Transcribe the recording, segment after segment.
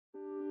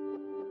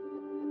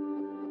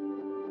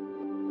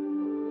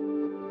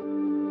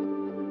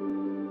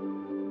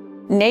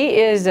Nate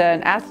is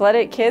an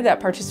athletic kid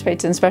that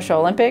participates in Special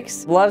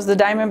Olympics, loves the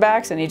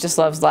Diamondbacks, and he just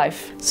loves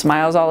life.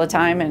 Smiles all the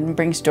time and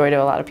brings joy to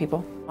a lot of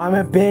people. I'm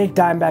a big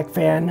Diamondback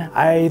fan.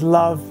 I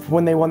love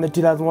when they won the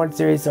 2001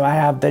 series, so I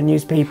have the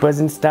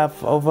newspapers and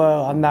stuff over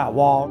on that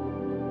wall.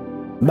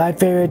 My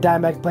favorite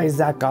Diamondback player is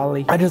Zach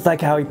Golly. I just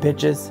like how he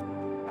pitches.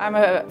 I'm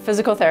a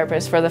physical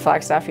therapist for the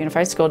Flagstaff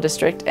Unified School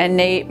District, and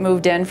Nate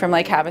moved in from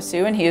Lake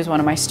Havasu, and he was one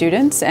of my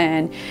students,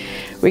 and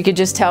we could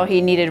just tell he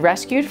needed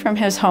rescued from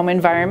his home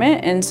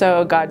environment, and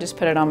so God just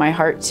put it on my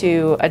heart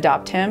to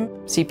adopt him.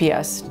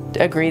 CPS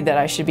agreed that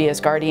I should be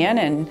his guardian,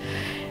 and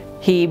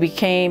he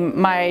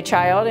became my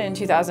child in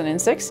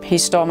 2006. He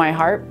stole my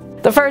heart.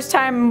 One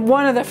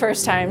of the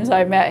first times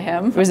I met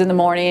him was in the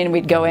morning, and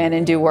we'd go in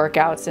and do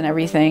workouts and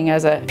everything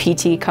as a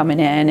PT coming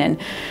in, and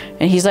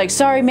he's like,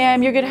 "Sorry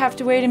ma'am, you're gonna have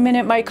to wait a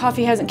minute, my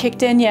coffee hasn't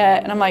kicked in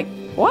yet." And I'm like,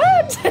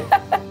 "What?"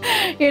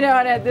 You know,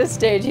 and at this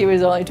stage he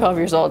was only 12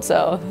 years old,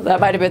 so that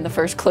might have been the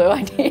first clue.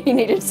 He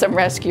needed some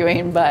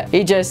rescuing, but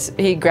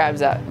he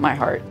grabs at my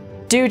heart.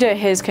 Due to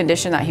his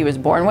condition that he was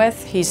born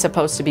with, he's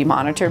supposed to be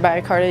monitored by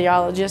a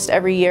cardiologist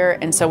every year,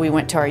 and so we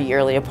went to our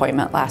yearly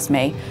appointment last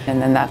May, and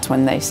then that's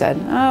when they said,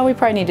 "Oh, we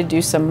probably need to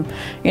do some,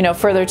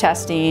 further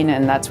testing,"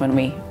 and that's when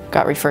we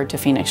got referred to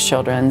Phoenix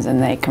Children's,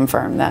 and they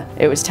confirmed that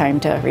it was time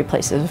to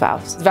replace his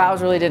valves. The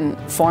valves really didn't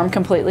form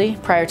completely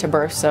prior to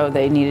birth, so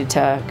they needed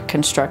to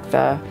construct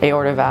the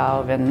aorta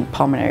valve and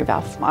pulmonary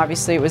valve.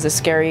 Obviously, it was a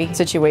scary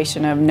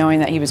situation of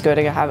knowing that he was going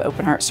to have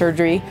open heart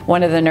surgery.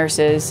 One of the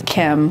nurses,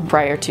 Kim,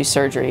 prior to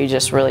surgery,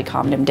 just really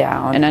calmed him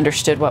down and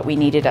understood what we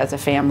needed as a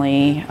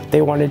family.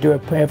 They wanted to do a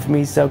prayer for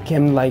me, so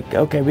Kim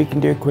okay, we can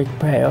do a quick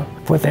prayer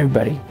with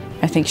everybody.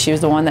 I think she was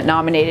the one that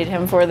nominated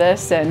him for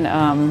this, and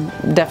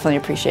definitely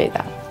appreciate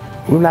that.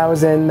 When I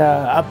was in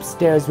the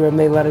upstairs room,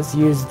 they let us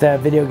use the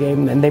video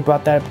game, and they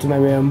brought that up to my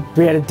room.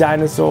 We had a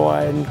dinosaur,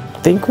 and I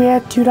think we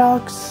had 2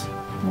 dogs.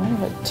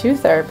 Three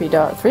therapy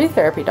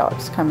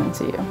dogs come and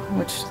see you,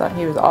 which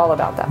he was all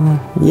about that.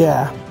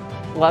 Yeah.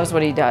 Loves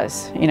what he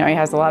does. He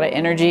has a lot of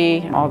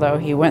energy, although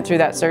he went through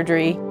that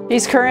surgery.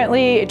 He's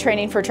currently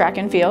training for track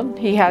and field.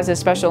 He has his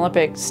Special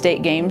Olympic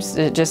state games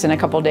just in a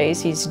couple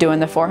days. He's doing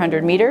the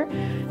 400 meter,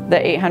 the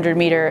 800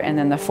 meter, and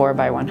then the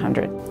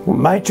 4x100.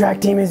 My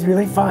track team is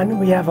really fun.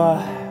 We have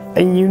a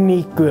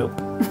unique group.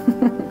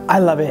 I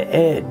love it.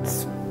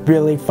 It's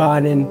really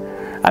fun, and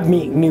I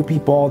meet new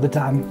people all the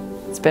time.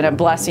 It's been a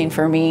blessing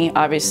for me.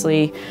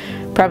 Obviously,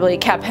 probably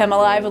kept him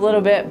alive a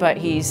little bit, but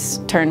he's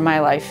turned my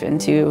life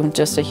into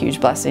just a huge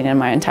blessing in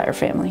my entire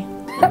family.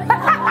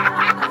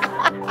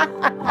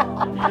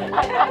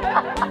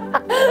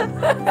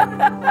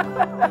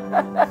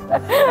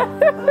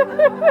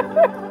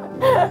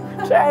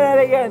 Try that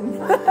again.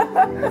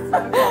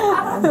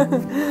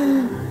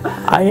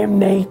 I am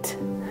Nate,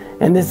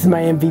 and this is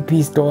my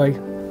MVP story.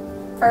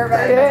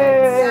 Perfect.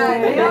 Yay. Yeah,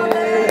 nailed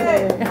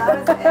it. That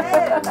was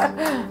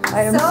it.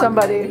 I am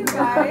somebody. Good, you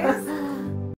guys.